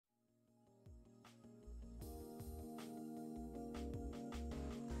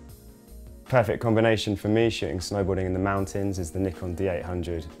Perfect combination for me shooting snowboarding in the mountains is the Nikon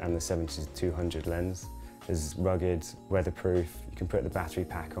D800 and the 70-200 lens. It's rugged, weatherproof, you can put the battery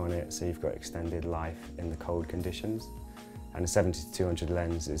pack on it so you've got extended life in the cold conditions. And the 70-200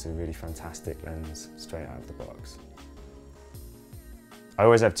 lens is a really fantastic lens straight out of the box. I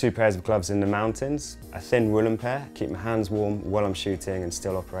always have two pairs of gloves in the mountains, a thin woolen pair, keep my hands warm while I'm shooting and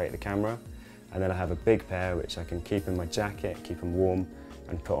still operate the camera. And then I have a big pair which I can keep in my jacket, keep them warm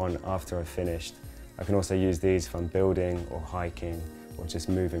and put on after I've finished. I can also use these if I'm building or hiking or just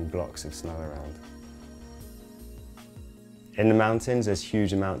moving blocks of snow around. In the mountains there's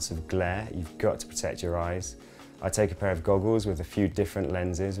huge amounts of glare, you've got to protect your eyes. I take a pair of goggles with a few different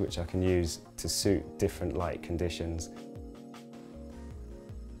lenses which I can use to suit different light conditions.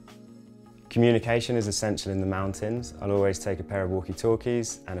 Communication is essential in the mountains. I'll always take a pair of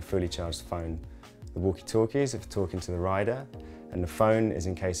walkie-talkies and a fully charged phone. The walkie-talkies are for talking to the rider, and the phone is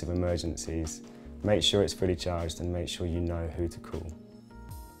in case of emergencies. Make sure it's fully charged and make sure you know who to call.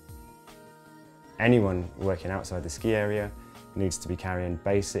 Anyone working outside the ski area needs to be carrying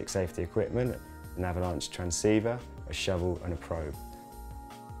basic safety equipment, an avalanche transceiver, a shovel and a probe.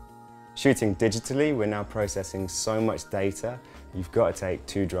 Shooting digitally, we're now processing so much data, you've got to take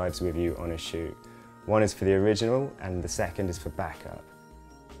two drives with you on a shoot. One is for the original and the second is for backup.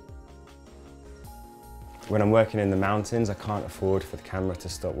 When I'm working in the mountains, I can't afford for the camera to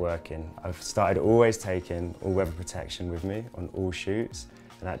stop working. I've started always taking all-weather protection with me on all shoots,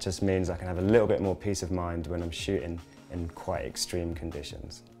 and that just means I can have a little bit more peace of mind when I'm shooting in quite extreme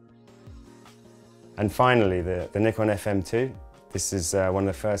conditions. And finally, the Nikon FM2. This is one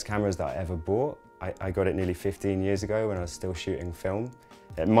of the first cameras that I ever bought. I got it nearly 15 years ago when I was still shooting film.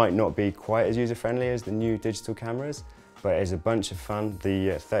 It might not be quite as user-friendly as the new digital cameras, but it is a bunch of fun. The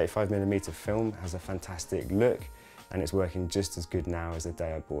 35mm film has a fantastic look and it's working just as good now as the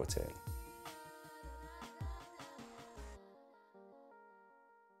day I bought it.